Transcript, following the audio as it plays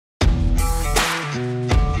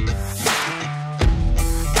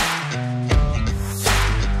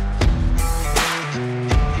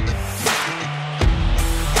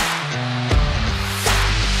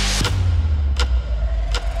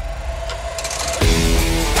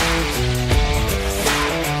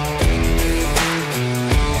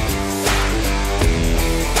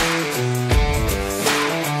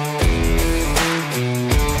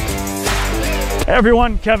Hey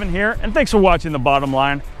everyone, Kevin here, and thanks for watching The Bottom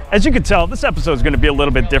Line. As you can tell, this episode is going to be a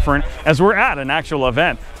little bit different as we're at an actual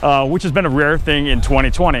event, which has been a rare thing in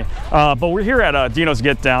 2020. But we're here at Dino's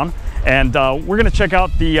Git Down, and we're going to check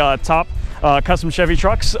out the top custom Chevy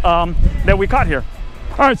trucks that we caught here.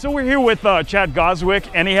 All right, so we're here with Chad Goswick,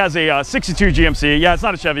 and he has a 62 GMC. Yeah, it's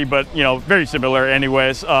not a Chevy, but you know, very similar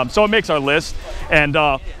anyways. So it makes our list. And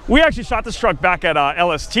we actually shot this truck back at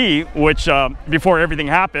LST, which before everything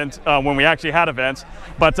happened, when we actually had events.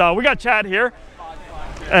 But we got Chad here.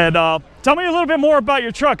 And tell me a little bit more about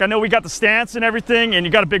your truck. I know we got the stance and everything, and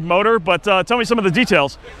you got a big motor, but tell me some of the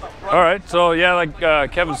details. All right, so yeah, like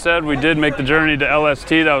Kevin said, we did make the journey to LST.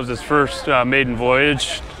 That was his first maiden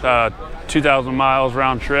voyage, 2,000 miles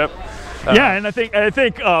round trip. Yeah, and I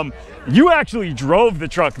think you actually drove the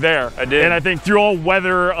truck there. I did. And I think through all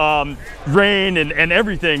weather, rain, and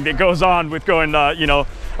everything that goes on with going, you know,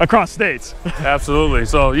 across states. Absolutely.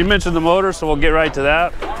 So you mentioned the motor, so we'll get right to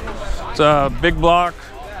that. It's a big block,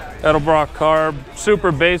 Edelbrock carb,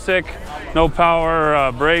 super basic, no power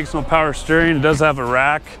brakes, no power steering. It does have a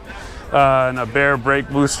rack and a bare brake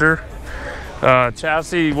booster.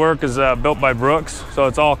 Chassis work is built by Brooks, so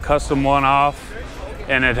it's all custom one-off,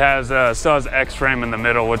 and it has still has X-frame in the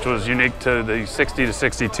middle, which was unique to the 60 to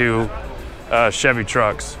 62 Chevy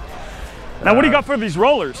trucks. Now, what do you got for these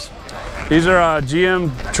rollers? These are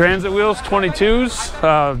GM Transit wheels,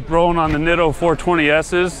 22s, rolling on the Nitto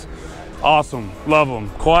 420Ss. Awesome, love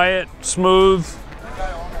them. Quiet, smooth,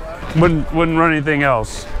 wouldn't run anything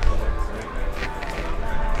else.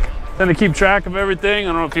 Then to keep track of everything,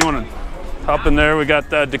 I don't know if you want to hop in there. We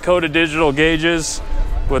got the Dakota digital gauges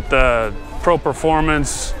with the Pro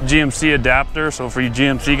Performance GMC adapter. So for you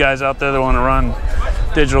GMC guys out there that want to run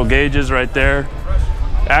digital gauges, right there.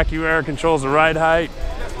 AccuAir controls the ride height.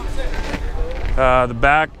 The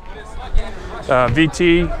back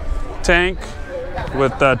VT tank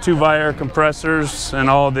with 2 Viair compressors, and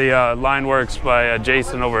all the line works by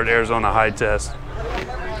Jason over at Arizona High Test.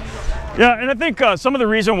 Yeah, and I think some of the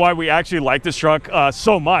reason why we actually like this truck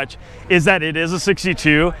so much is that it is a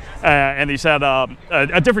 62, and he's had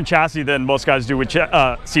a different chassis than most guys do with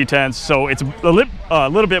C10s, so it's a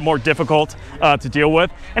little bit more difficult to deal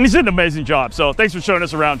with, and he's did an amazing job. So thanks for showing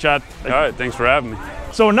us around, Chad. All right, thanks for having me.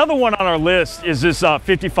 So another one on our list is this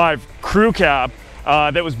 55 crew cab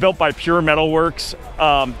that was built by Pure Metalworks.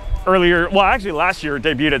 Earlier, well, actually last year it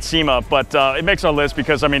debuted at SEMA, but it makes our list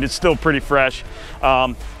because, I mean, it's still pretty fresh.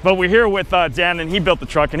 But we're here with Dan, and he built the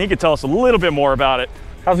truck, and he could tell us a little bit more about it.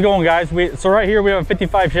 How's it going, guys? So right here we have a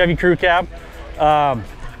 55 Chevy crew cab.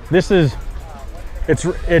 It's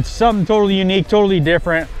something totally unique, totally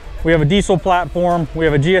different. We have a diesel platform, we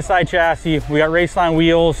have a GSI chassis, we got Raceline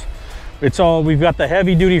wheels. We've got the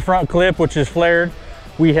heavy duty front clip, which is flared.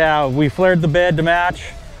 We flared the bed to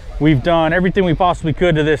match. We've done everything we possibly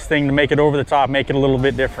could to this thing to make it over the top, make it a little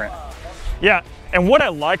bit different. Yeah, and what I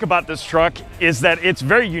like about this truck is that it's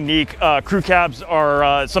very unique. Crew cabs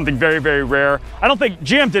are something very, very rare. I don't think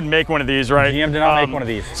GM didn't make one of these, right? GM did not make one of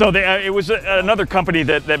these. So it was another company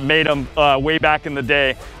that made them way back in the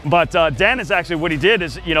day. But Dan is actually, what he did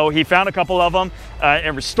is, you know, he found a couple of them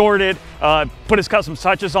and restored it, put his custom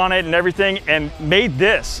touches on it and everything, and made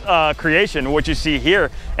this creation, what you see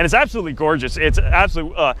here. And it's absolutely gorgeous. It's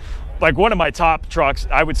absolutely like one of my top trucks,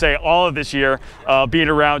 I would say, all of this year, being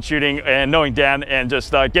around shooting and knowing Dan and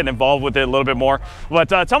just getting involved with it a little bit more. But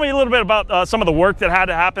tell me a little bit about some of the work that had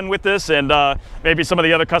to happen with this, and maybe some of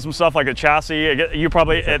the other custom stuff like a chassis. It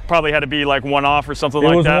probably had to be like one-off or something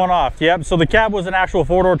like that. It was one-off, yep. So the cab was an actual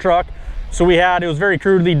 4-door truck. So it was very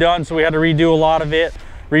crudely done, so we had to redo a lot of it,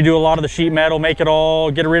 redo a lot of the sheet metal, make it all,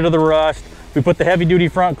 get rid of the rust. We put the heavy-duty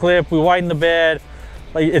front clip, we widened the bed.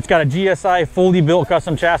 It's got a GSI fully built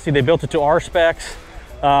custom chassis. They built it to our specs.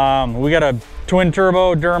 We got a twin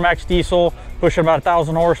turbo Duramax diesel pushing about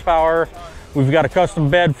 1,000 horsepower. We've got a custom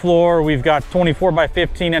bed floor. We've got 24 by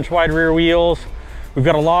 15 inch wide rear wheels. We've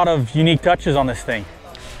got a lot of unique touches on this thing.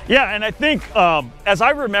 Yeah, and I think as I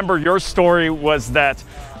remember, your story was that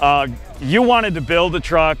you wanted to build a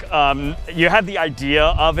truck. You had the idea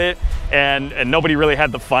of it, and nobody really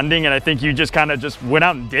had the funding, and I think you just kind of just went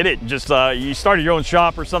out and did it. Just you started your own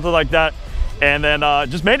shop or something like that, and then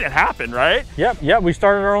just made it happen, right? Yep. We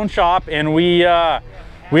started our own shop, and we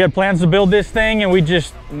had plans to build this thing, and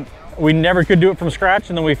we never could do it from scratch.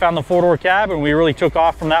 And then we found the 4-door cab, and we really took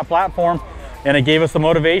off from that platform, and it gave us the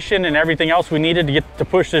motivation and everything else we needed to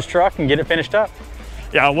push this truck and get it finished up.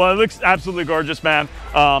 Yeah, well, it looks absolutely gorgeous, man.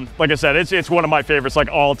 Like I said, it's one of my favorites, like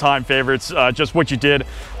all-time favorites. Just what you did,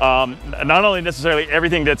 not only necessarily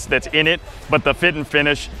everything that's in it, but the fit and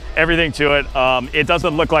finish, everything to it. It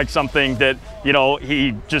doesn't look like something that, you know,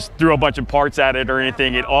 he just threw a bunch of parts at it or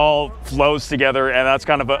anything. It all flows together, and that's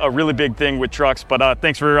kind of a really big thing with trucks. But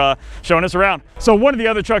thanks for showing us around. So one of the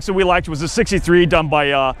other trucks that we liked was the 63 done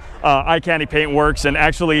by Eye Candy Paint Works, and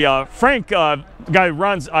actually Frank, the guy who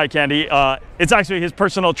runs Eye Candy, it's actually his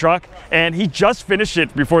personal truck, and he just finished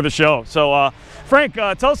it before the show. So Frank,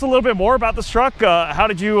 tell us a little bit more about this truck. How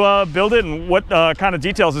did you build it, and what kind of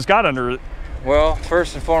details it's got under it? Well,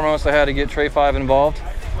 first and foremost, I had to get Tray 5 involved.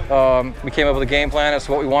 We came up with a game plan as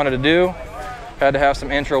to what we wanted to do. Had to have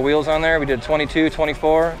some intro wheels on there. We did 22,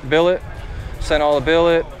 24, billet, sent all the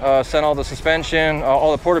billet, sent all the suspension,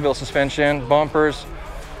 all the Porterville suspension, bumpers,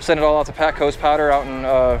 sent it all out to Pack Coast Powder out in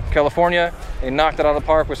California. They knocked it out of the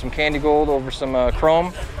park with some candy gold over some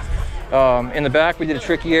chrome. In the back, we did a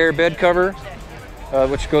tricky air bed cover,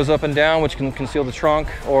 which goes up and down, which can conceal the trunk,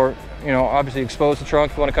 or, you know, obviously expose the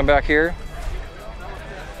trunk if you want to come back here.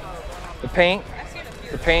 The paint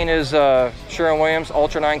is Sherwin-Williams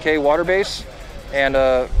Ultra 9K water base, and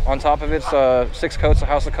on top of it's 6 coats of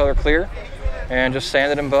House of Color clear, and just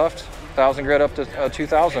sanded and buffed, 1,000 grit up to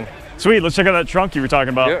 2,000. Sweet, let's check out that trunk you were talking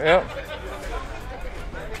about. Yep.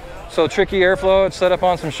 So tricky airflow, it's set up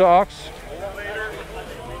on some shocks.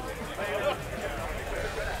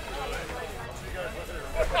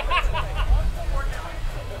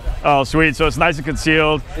 Oh, sweet. So it's nice and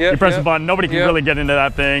concealed. You press the button, nobody can really get into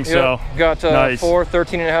that thing. So got nice. 4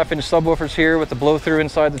 13.5-inch subwoofers here with the blow through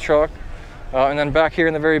inside the truck. And then back here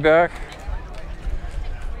in the very back,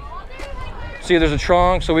 see there's a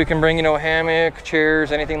trunk, so we can bring, you know, hammock,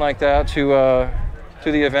 chairs, anything like that to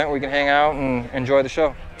the event where we can hang out and enjoy the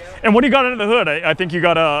show. And what do you got under the hood? I think you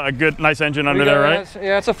got a good, nice engine under there, right?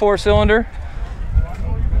 Yeah, it's a 4-cylinder.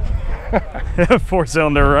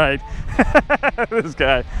 4-cylinder, right? This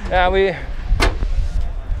guy. Yeah, we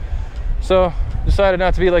decided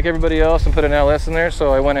not to be like everybody else and put an LS in there,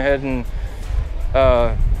 so I went ahead and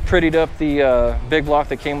prettied up the big block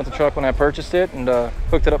that came with the truck when I purchased it, and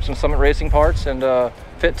hooked it up some Summit Racing parts and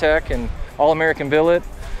Fit Tech and All-American billet.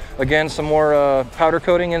 Again, some more powder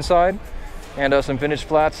coating inside, and some vintage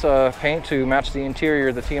flats paint to match the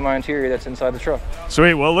interior, the TMI interior that's inside the truck.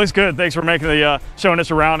 Sweet. Well, it looks good. Thanks for making the showing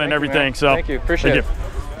us around and everything. So thank you. Appreciate it.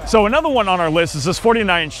 So another one on our list is this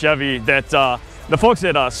 49 Chevy that the folks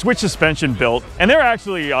at Switch Suspension built, and they're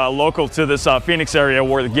actually local to this Phoenix area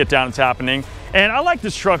where the Git Down is happening. And I like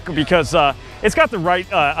this truck because it's got the right,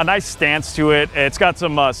 a nice stance to it. It's got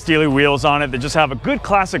some steely wheels on it that just have a good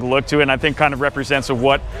classic look to it, and I think kind of represents of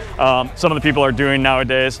what some of the people are doing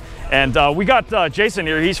nowadays. And we got Jason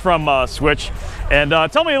here. He's from Switch. And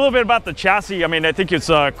tell me a little bit about the chassis. I mean, I think it's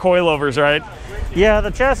coilovers, right? Yeah,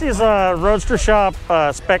 the chassis is a Roadster Shop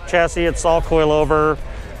spec chassis. It's all coilover.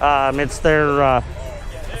 It's their, I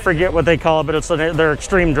forget what they call it, but it's their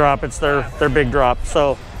extreme drop. It's their big drop.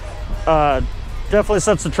 So definitely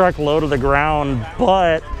sets the truck low to the ground,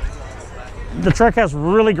 but the truck has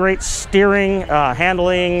really great steering,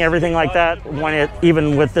 handling, everything like that,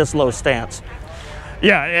 even with this low stance.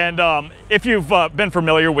 Yeah, and if you've been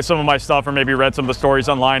familiar with some of my stuff or maybe read some of the stories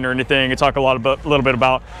online or anything, I talk a little bit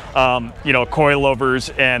about you know,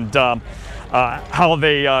 coilovers and how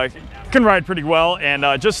they can ride pretty well,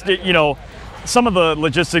 and just, you know, some of the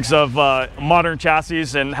logistics of modern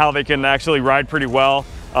chassis and how they can actually ride pretty well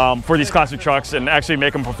for these classic trucks and actually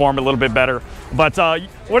make them perform a little bit better. But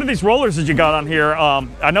what are these rollers that you got on here?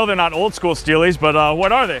 I know they're not old school Steelies, but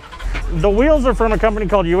what are they? The wheels are from a company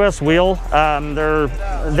called US Wheel. They're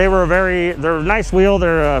a nice wheel.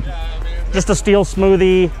 They're just a steel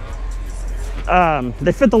smoothie.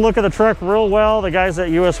 They fit the look of the truck real well. The guys at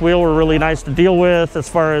US Wheel were really nice to deal with as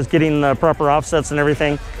far as getting the proper offsets and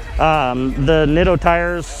everything. The Nitto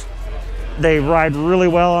tires, they ride really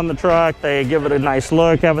well on the truck. They give it a nice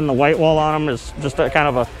look. Having the white wall on them is just a kind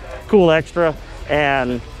of a cool extra.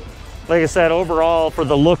 And like I said, overall for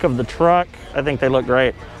the look of the truck, I think they look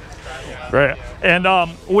great. Right. And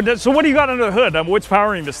so what do you got under the hood? What's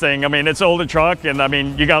powering this thing? I mean, it's an older truck, and I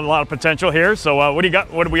mean, you got a lot of potential here. So what do you got?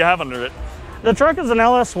 What do we have under it? The truck is an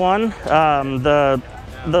LS1.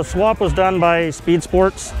 The swap was done by Speed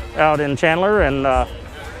Sports out in Chandler, and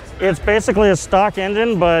it's basically a stock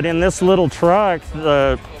engine, but in this little truck,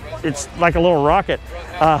 it's like a little rocket.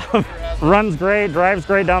 Runs great, drives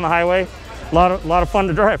great down the highway. A lot of fun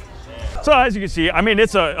to drive. So as you can see, I mean,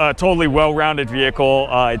 it's a totally well-rounded vehicle.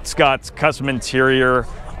 It's got custom interior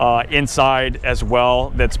inside as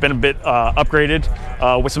well that's been a bit upgraded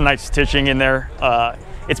with some nice stitching in there.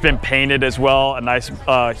 It's been painted as well, a nice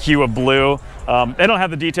hue of blue. They don't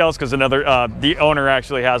have the details because the owner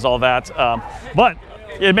actually has all that. But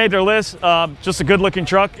it made their list. Just a good looking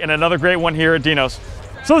truck and another great one here at Dino's.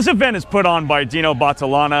 So this event is put on by Dino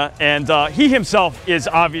Battilana, and he himself is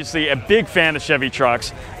obviously a big fan of Chevy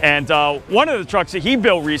trucks. And one of the trucks that he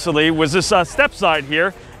built recently was this step side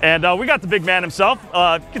here. And we got the big man himself.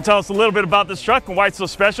 You can tell us a little bit about this truck and why it's so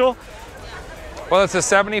special. Well, it's a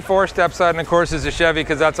 74 step side, and of course it's a Chevy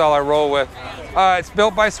because that's all I roll with. It's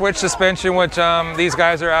built by Switch Suspension, which these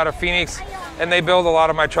guys are out of Phoenix, and they build a lot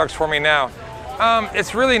of my trucks for me now.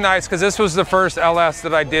 It's really nice because this was the first LS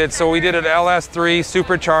that I did. So we did an LS3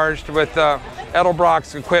 supercharged with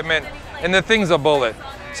Edelbrock's equipment, and the thing's a bullet.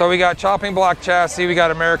 So we got chopping block chassis, we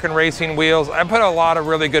got American Racing wheels. I put a lot of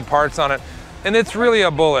really good parts on it, and it's really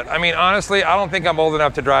a bullet. I mean, honestly, I don't think I'm old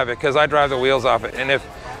enough to drive it because I drive the wheels off it. And if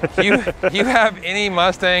you have any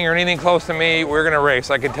Mustang or anything close to me, we're gonna race,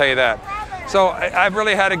 I can tell you that. So I've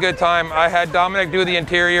really had a good time. I had Dominic do the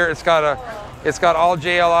interior. It's got all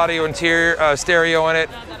JL audio interior stereo in it.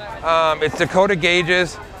 It's Dakota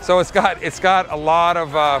gauges, so it's got a lot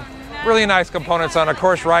of really nice components on. Of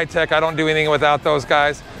course, Ridetech, I don't do anything without those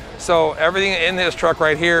guys. So everything in this truck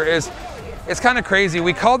right here it's kind of crazy.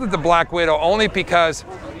 We called it the Black Widow only because,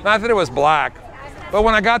 not that it was black, but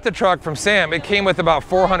when I got the truck from Sam, it came with about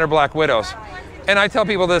 400 Black Widows. And I tell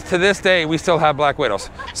people this, to this day, we still have Black Widows.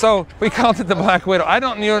 So we called it the Black Widow. I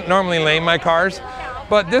don't normally name my cars,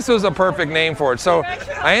 but this was a perfect name for it. So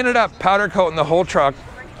I ended up powder coating the whole truck,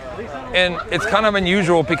 and it's kind of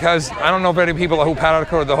unusual because I don't know many people who powder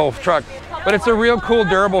coated the whole truck, but it's a real cool,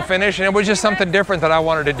 durable finish, and it was just something different that I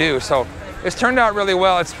wanted to do. So it's turned out really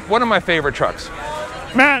well. It's one of my favorite trucks.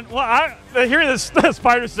 Man, well, hearing this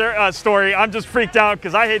spider story, I'm just freaked out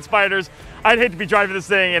because I hate spiders. I'd hate to be driving this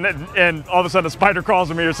thing and all of a sudden a spider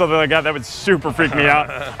crawls on me or something like that. That would super freak me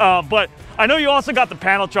out. But I know you also got the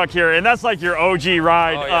panel truck here, and that's like your OG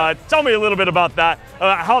ride. Oh, yeah. Tell me a little bit about that,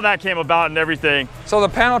 how that came about and everything. So the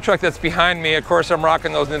panel truck that's behind me, of course, I'm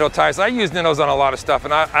rocking those Nitto tires. I use Nittos on a lot of stuff,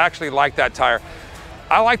 and I actually like that tire.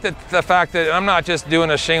 I like the fact that I'm not just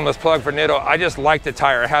doing a shameless plug for Nitto. I just like the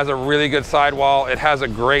tire. It has a really good sidewall. It has a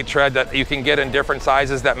great tread that you can get in different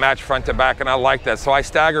sizes that match front to back, and I like that. So I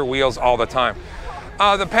stagger wheels all the time.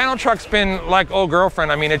 The panel truck's been like old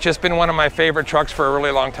girlfriend. I mean, it's just been one of my favorite trucks for a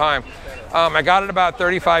really long time. I got it about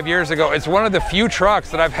 35 years ago. It's one of the few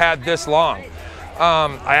trucks that I've had this long.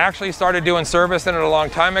 I actually started doing service in it a long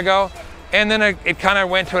time ago. And then it kind of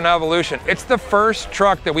went to an evolution. It's the first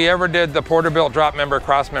truck that we ever did the Porterbuilt drop member,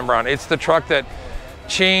 cross member on. It's the truck that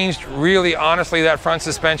changed, really, honestly, that front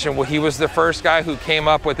suspension. Well, he was the first guy who came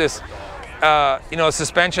up with this,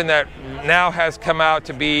 suspension that now has come out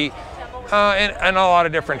to be in a lot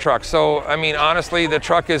of different trucks. So, I mean, honestly, the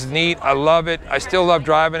truck is neat. I love it. I still love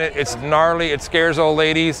driving it. It's gnarly. It scares old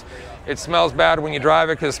ladies. It smells bad when you drive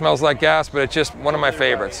it because it smells like gas, but it's just one of my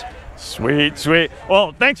favorites. Sweet, sweet.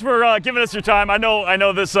 Well, thanks for giving us your time. I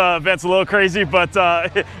know this event's a little crazy, but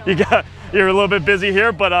you're a little bit busy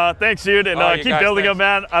here. But thanks, dude, and keep building them,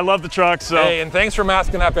 man. I love the truck. So. Hey, and thanks for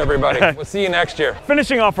masking up, everybody. We'll see you next year.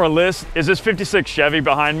 Finishing off our list is this '56 Chevy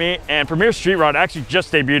behind me, and Premier Street Rod actually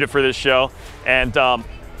just debuted it for this show, and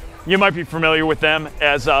you might be familiar with them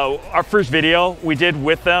as our first video we did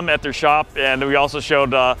with them at their shop, and we also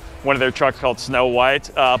showed one of their trucks called Snow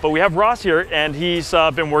White. But we have Ross here, and he's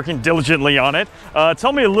been working diligently on it.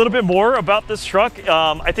 Tell me a little bit more about this truck.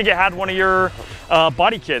 I think it had one of your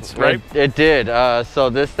body kits, right? It did.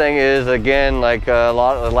 So this thing is, again, like a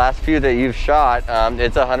lot of the last few that you've shot,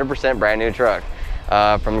 it's a 100% brand new truck.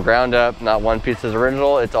 From the ground up, not one piece is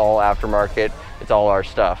original, it's all aftermarket, it's all our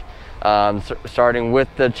stuff. Starting with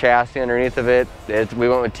the chassis underneath of it, we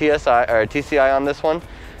went with TCI on this one.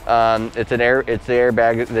 It's the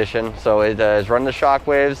airbag edition, so it has run the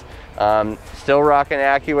shockwaves. Still rocking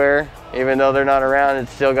AccuAir, even though they're not around.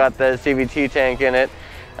 It's still got the CVT tank in it.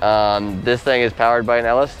 This thing is powered by an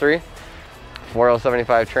LS3,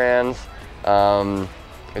 4L75 trans.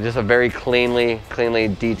 Just a very cleanly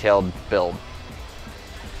detailed build.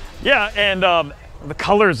 Yeah, and the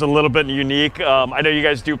color is a little bit unique. I know you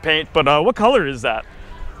guys do paint, but what color is that?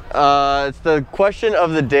 It's the question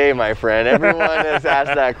of the day, my friend. Everyone has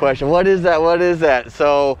asked that question. What is that? What is that?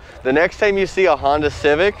 So the next time you see a Honda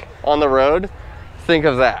Civic on the road, think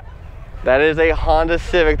of that. That is a Honda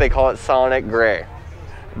Civic. They call it Sonic Gray.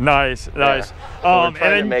 Nice, nice. Yeah. So we're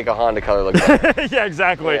trying to make a Honda color look like. Yeah,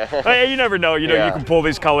 exactly. Yeah. You never know. You know, you can pull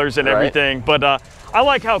these colors and everything. But I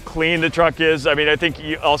like how clean the truck is. I mean, I think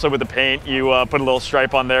you also with the paint, you put a little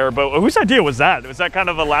stripe on there. But whose idea was that? Was that kind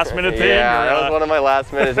of a last minute thing? Yeah, that was one of my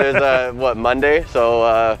last minutes. It was what, Monday?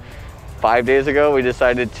 So 5 days ago, we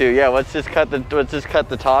decided to, yeah, let's just cut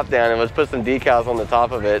the top down and let's put some decals on the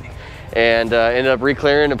top of it, and ended up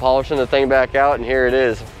re-clearing and polishing the thing back out, and here it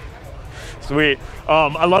is. Sweet.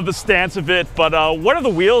 I love the stance of it, but what are the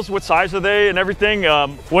wheels? What size are they and everything?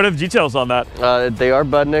 What are the details on that? They are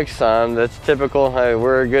Budniks. That's typical.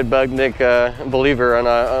 We're a good Budnik believer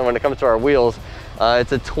on when it comes to our wheels.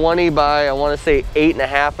 It's a 20 by, I want to say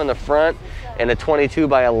 8.5 in the front and a 22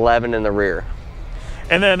 by 11 in the rear.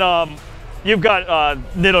 And then you've got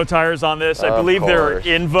Nitto tires on this. I believe there are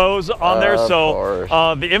Invos on there.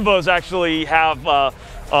 So the Invos actually have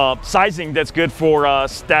sizing that's good for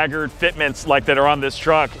staggered fitments like that are on this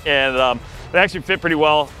truck, and they actually fit pretty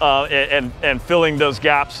well and filling those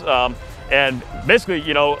gaps, and basically,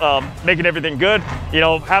 you know, making everything good. You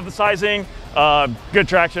know, have the sizing, good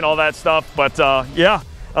traction, all that stuff. But yeah,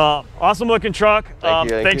 awesome looking truck.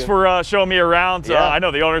 Thanks for showing me around. Yeah. I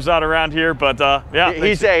know the owner's not around here, but yeah.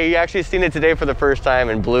 He actually seen it today for the first time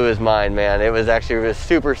and blew his mind, man. It was actually a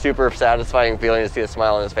super satisfying feeling to see a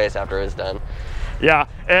smile on his face after it was done. Yeah,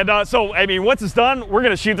 and so, I mean, once it's done, we're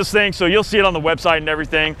going to shoot this thing, so you'll see it on the website and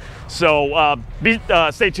everything. So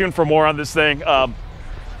stay tuned for more on this thing.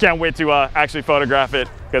 Can't wait to actually photograph it,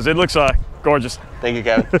 because it looks gorgeous. Thank you,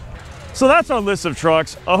 Kevin. So that's our list of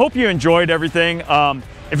trucks. I hope you enjoyed everything.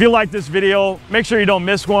 If you like this video, make sure you don't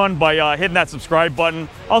miss one by hitting that subscribe button.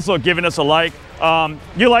 Also giving us a like.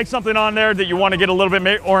 You like something on there that you want to get a little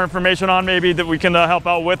bit more information on, maybe that we can help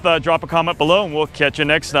out with, drop a comment below, and we'll catch you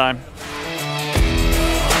next time.